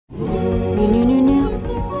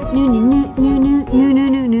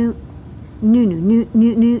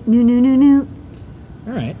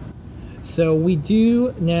All right. So we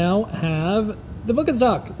do now have the book in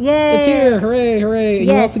stock. Yay! It's here. Hooray, hooray. Yes.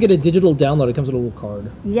 You also get a digital download. It comes with a little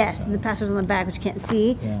card. Yes, the password's on the back, which you can't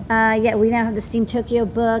see. Yeah. Yeah, we now have the Steam Tokyo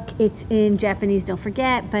book. It's in Japanese, don't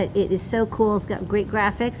forget, but it is so cool. It's got great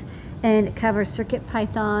graphics, and it covers Circuit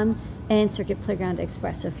Python and Circuit Playground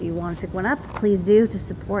Express. So if you want to pick one up, please do, to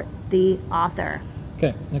support the author.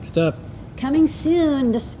 Okay, next up. Coming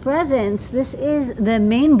soon, the Spresence. This is the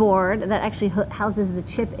main board that actually houses the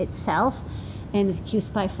chip itself and the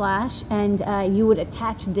QSPI flash, and you would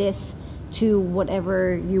attach this to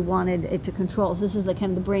whatever you wanted it to control. So this is the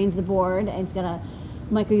kind of the brains of the board, and it's got a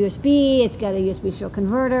micro USB, it's got a USB serial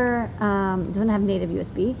converter, it doesn't have native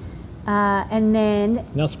USB, and then...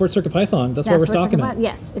 Now supports CircuitPython, that's why we're stocking it.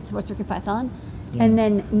 Yes, it supports CircuitPython. Yeah. And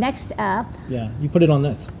then next up... Yeah, you put it on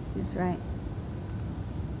this. That's right.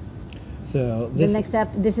 So this... The next up,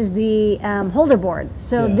 this is the holder board.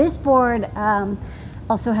 So Yeah. this board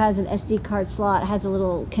also has an SD card slot, has a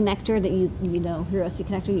little connector that you know, your SD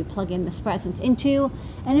connector you plug in the Spresence into,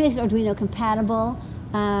 and it makes it Arduino compatible.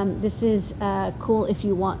 This is cool if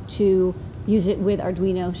you want to use it with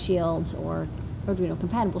Arduino shields or Arduino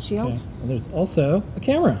compatible shields. Okay. And there's also a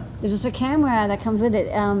camera. There's just a camera that comes with it.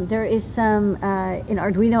 There is some, in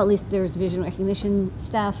Arduino at least, there's vision recognition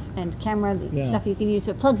stuff and camera stuff you can use.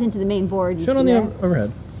 So it plugs into the main board. Show it on the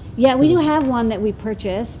overhead. Yeah, we do have one that we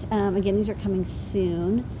purchased. Again, these are coming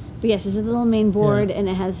soon. But yes, this is a little main board, and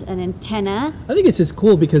it has an antenna. I think it's just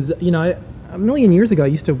cool because, you know, a million years ago, I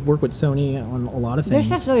used to work with Sony on a lot of things.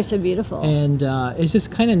 Their stuff's always so beautiful. And it's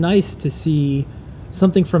just kind of nice to see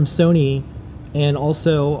something from Sony and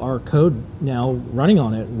also our code now running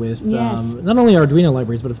on it with not only Arduino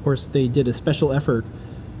libraries, but of course they did a special effort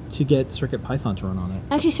to get CircuitPython to run on it.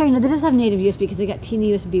 Actually, sorry, no, that does have native USB because they got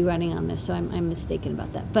TinyUSB running on this, so I'm mistaken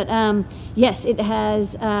about that. But yes, it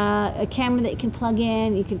has a camera that you can plug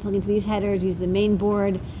in. You can plug into these headers, use the main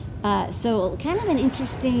board. So kind of an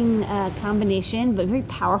interesting combination, but very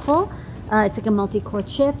powerful. It's like a multi-core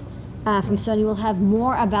chip from Sony. We'll have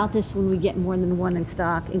more about this when we get more than one in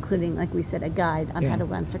stock, including, like we said, a guide on how to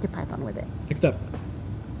run CircuitPython with it. Next up.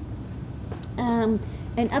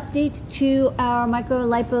 An update to our Micro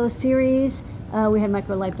LiPo series. We had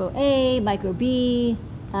Micro LiPo A, Micro B,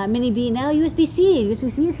 Mini B, now USB-C.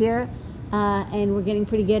 USB-C is here, and we're getting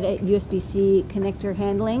pretty good at USB-C connector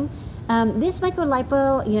handling. This Micro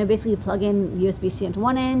LiPo, you know, basically you plug in USB-C onto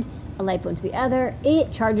one end, a LiPo into the other.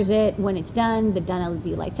 It charges it when it's done. The done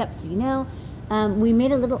LED lights up, so you know. We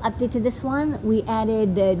made a little update to this one. We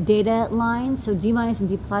added the data line, so D- and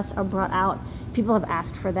D+ are brought out. People have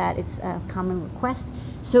asked for that. It's a common request.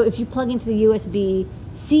 So if you plug into the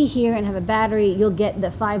USB-C here and have a battery, you'll get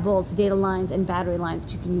the 5 volts data lines and battery lines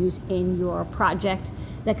that you can use in your project.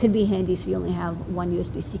 That could be handy, so you only have one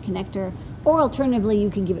USB-C connector. Or alternatively, you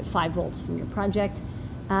can give it 5 volts from your project.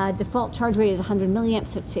 Default charge rate is 100 milliamps,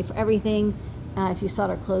 so it's safe for everything. If you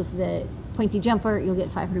solder close the pointy jumper, you'll get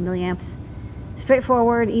 500 milliamps.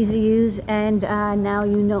 Straightforward, easy to use, and now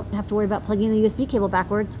you don't have to worry about plugging the USB cable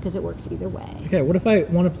backwards because it works either way. Okay, what if I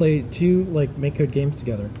want to play two make code games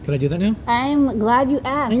together? Can I do that now? I'm glad you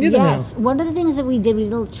asked. Yes, now. One of the things that we did a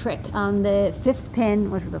little trick on the 5th pin,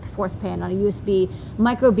 which is the 4th pin on a USB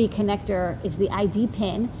Micro B connector is the ID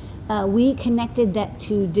pin. We connected that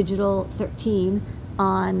to Digital 13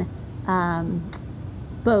 on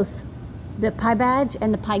both the Pi Badge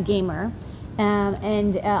and the Pi Gamer.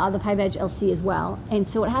 And the Pi Badge LC as well. And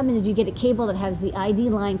so what happens is you get a cable that has the ID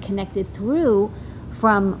line connected through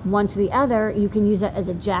from one to the other. You can use that as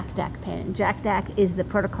a JackDAC pin. JackDAC is the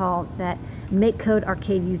protocol that MakeCode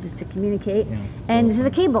Arcade uses to communicate. Yeah, and this is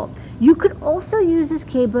a cable. You could also use this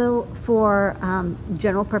cable for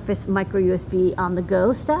general purpose micro USB on the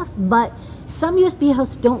go stuff, but some USB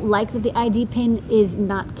hosts don't like that the ID pin is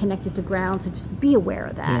not connected to ground, so just be aware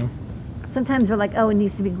of that. Yeah. Sometimes they're like, oh, it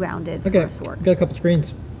needs to be grounded for us to work. Got a couple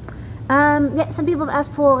screens. Yeah, some people have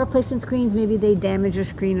asked for replacement screens. Maybe they damage their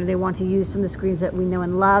screen or they want to use some of the screens that we know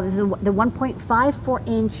and love. This is the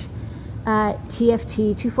 1.54-inch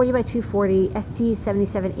TFT 240 by 240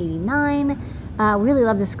 ST7789. Really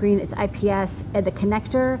love the screen. It's IPS. The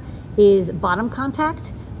connector is bottom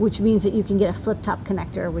contact, which means that you can get a flip-top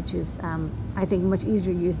connector, which is, I think, much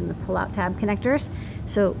easier to use than the pull-out tab connectors.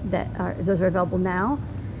 So those are available now.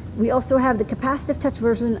 We also have the capacitive touch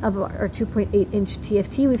version of our 2.8-inch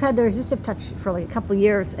TFT. We've had the resistive touch for like a couple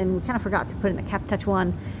years, and we kind of forgot to put in the cap touch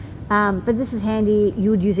one. But this is handy. You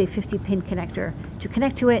would use a 50-pin connector to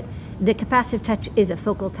connect to it. The capacitive touch is a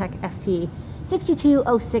Focaltech FT,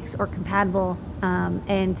 6206 or compatible,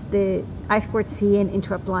 and the I2C and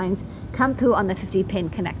interrupt lines come through on the 50-pin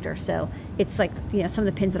connector. So it's like, some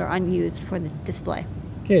of the pins that are unused for the display.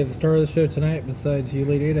 Okay, the star of the show tonight, besides you,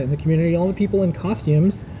 Lady Ada, and the community, all the people in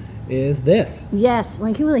costumes, is this. Yes, well,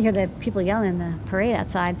 you can really hear the people yelling in the parade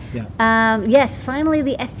outside. Yeah. Yes, finally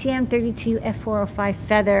the STM32 F405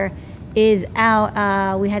 Feather is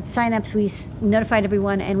out. We had signups, we notified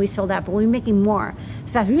everyone, and we sold out, but we're making more.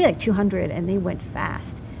 It's fast. We made like 200, and they went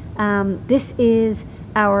fast. This is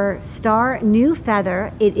our star new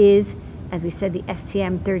feather. It is, as we said, the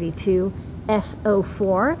STM32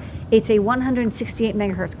 F04. It's a 168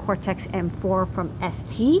 megahertz Cortex M4 from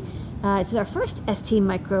ST. This is our first ST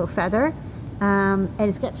micro feather, and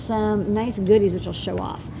it's got some nice goodies which I'll show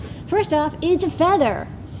off. First off, it's a feather,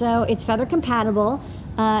 so it's feather compatible.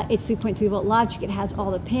 It's 3.3 volt logic. It has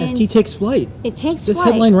all the pins. ST takes flight. It takes this flight.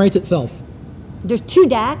 This headline writes itself. There's 2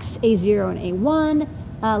 DACs, A0 and A1.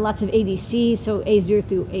 Lots of ADC, so A0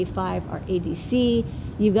 through A5 are ADC.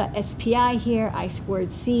 You've got SPI here,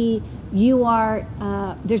 I2C,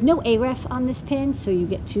 UART. There's no AREF on this pin, so you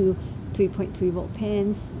get 2 3.3 volt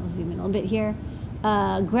pins. I'll zoom in a little bit here.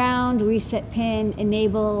 Ground, reset pin,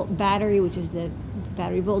 enable, battery, which is the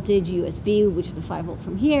battery voltage, USB, which is the 5 volt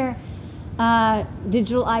from here.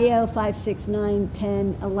 Digital I/O 5, 6, 9,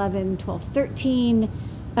 10, 11, 12, 13.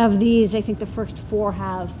 Of these, I think the first 4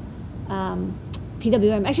 have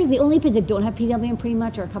PWM. Actually, the only pins that don't have PWM pretty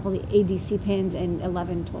much are a couple of the ADC pins and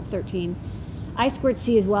 11, 12, 13.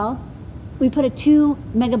 I2C as well. We put a 2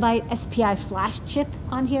 megabyte SPI flash chip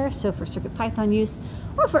on here, so for CircuitPython use,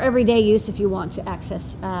 or for everyday use if you want to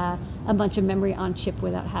access a bunch of memory on chip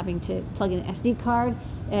without having to plug in an SD card.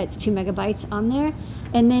 It's 2 megabytes on there.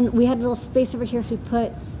 And then we had a little space over here, so we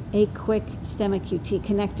put a quick STEMMA QT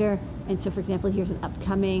connector. And so, for example, here's an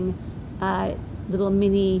upcoming little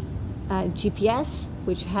mini GPS,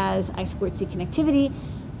 which has I2C connectivity.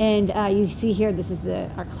 And you see here, this is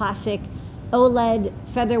our classic OLED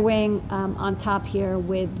feather wing on top here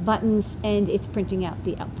with buttons, and it's printing out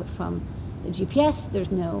the output from the GPS.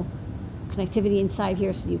 There's no connectivity inside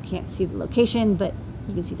here, so you can't see the location, but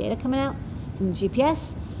you can see data coming out from the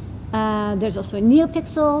GPS. There's also a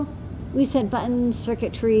NeoPixel reset button,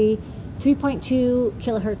 circuitry, 3.2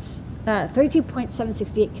 kilohertz,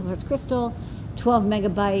 32.768 kilohertz crystal, 12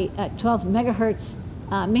 megahertz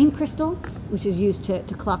main crystal, which is used to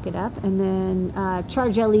clock it up, and then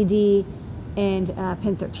charge LED and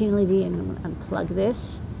pin 13 LED, and I'm going to unplug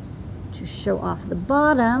this to show off the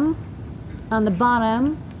bottom. On the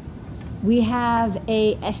bottom, we have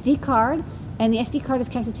a SD card, and the SD card is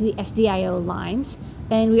connected to the SDIO lines,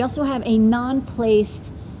 and we also have a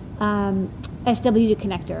non-placed SWD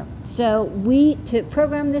connector. So to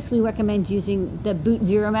program this, we recommend using the boot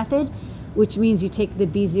 0 method, which means you take the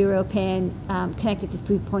B0 pin, connect it to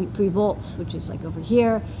 3.3 volts, which is like over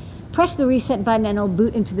here, press the reset button, and it'll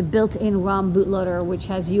boot into the built-in ROM bootloader, which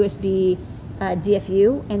has USB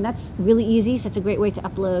DFU, and that's really easy. So it's a great way to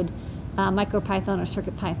upload MicroPython or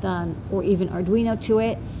CircuitPython or even Arduino to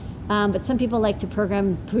it. But some people like to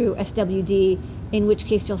program through SWD, in which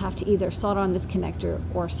case you'll have to either solder on this connector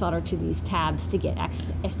or solder to these tabs to get access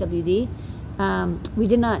to SWD. We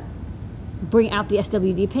did not bring out the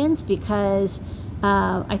SWD pins because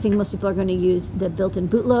I think most people are going to use the built-in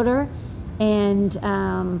bootloader, and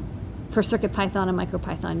for CircuitPython and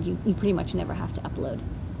MicroPython, you pretty much never have to upload.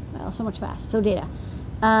 So much fast, so data.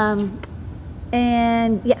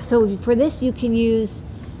 And yeah, so for this you can use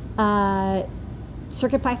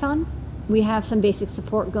CircuitPython. We have some basic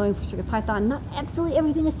support going for CircuitPython. Not absolutely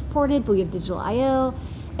everything is supported, but we have digital I/O,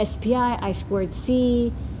 SPI,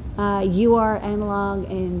 I2C, UART, analog,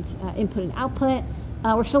 and input and output.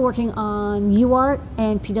 We're still working on UART,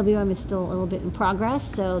 and PWM is still a little bit in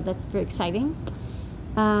progress, so that's very exciting.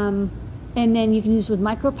 And then you can use with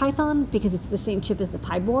MicroPython because it's the same chip as the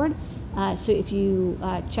Pi board. So if you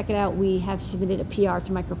check it out, we have submitted a PR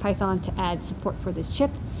to MicroPython to add support for this chip.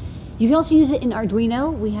 You can also use it in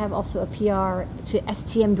Arduino. We have also a PR to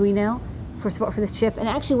STMduino for support for this chip, and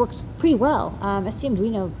it actually works pretty well.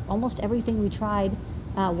 STMduino, almost everything we tried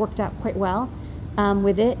worked out quite well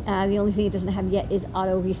with it. The only thing it doesn't have yet is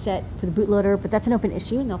auto reset for the bootloader, but that's an open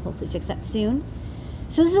issue, and they'll hopefully fix that soon.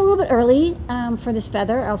 So this is a little bit early for this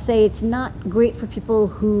feather. I'll say it's not great for people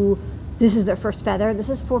who this is their first feather. This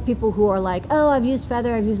is for people who are like, oh, I've used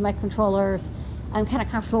feather, I've used microcontrollers, I'm kind of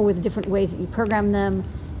comfortable with the different ways that you program them,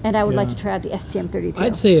 and I would like to try out the STM32.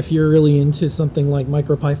 I'd say if you're really into something like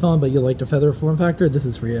MicroPython, but you like the feather form factor, this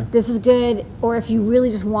is for you. This is good, or if you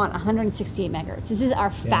really just want 168 megahertz. This is our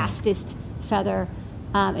fastest feather.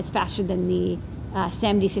 It's faster than the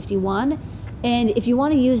SAMD51. And if you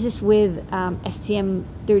want to use this with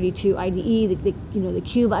STM32 IDE, the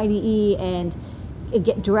Cube IDE, and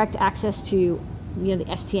get direct access to the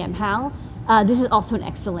STM HAL, this is also an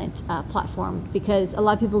excellent platform, because a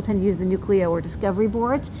lot of people tend to use the Nucleo or Discovery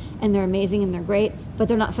boards, and they're amazing and they're great, but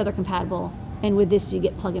they're not Feather compatible. And with this, you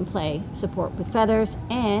get plug and play support with Feathers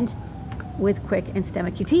and with Qwiic and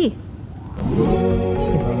Stemma QT.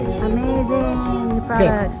 Amazing new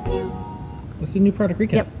products. Okay. Let's do new product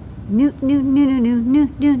recap. Yep. New.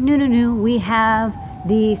 We have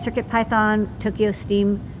the CircuitPython Tokyo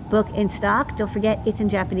Steam book in stock. Don't forget, it's in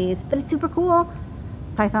Japanese, but it's super cool.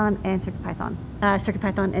 Python and CircuitPython.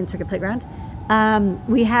 CircuitPython and Circuit Playground.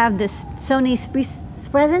 We have this Sony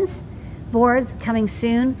Presence boards coming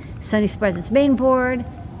soon. Sony Presence main board,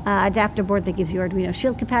 adapter board that gives you Arduino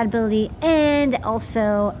Shield compatibility, and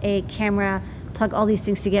also a camera. Plug all these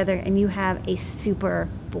things together and you have a super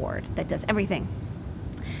board that does everything.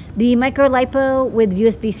 The Micro LiPo with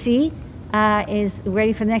USB-C is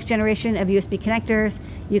ready for the next generation of USB connectors.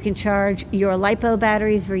 You can charge your LiPo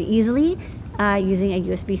batteries very easily using a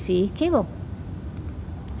USB-C cable.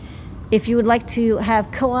 If you would like to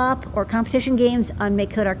have co-op or competition games on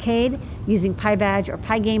MakeCode Arcade using PyBadge or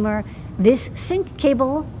PyGamer, this sync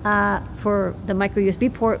cable for the micro USB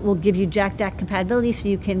port will give you JackDAC compatibility, so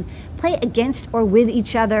you can play against or with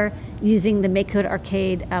each other using the MakeCode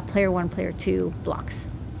Arcade Player 1, Player 2 blocks.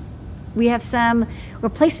 We have some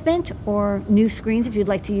replacement or new screens if you'd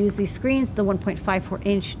like to use these screens, the 1.54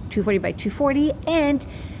 inch 240 by 240 and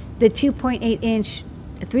the 2.8 inch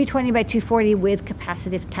 320 by 240 with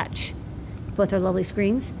capacitive touch. Both are lovely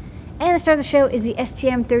screens. And the star of the show is the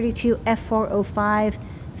STM32F405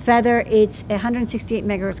 Feather. It's 168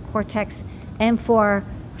 megahertz Cortex M4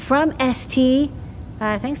 from ST.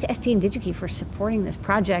 Thanks to ST and DigiKey for supporting this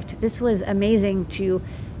project. This was amazing to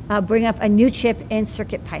bring up a new chip in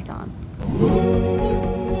CircuitPython.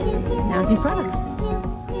 Now new products.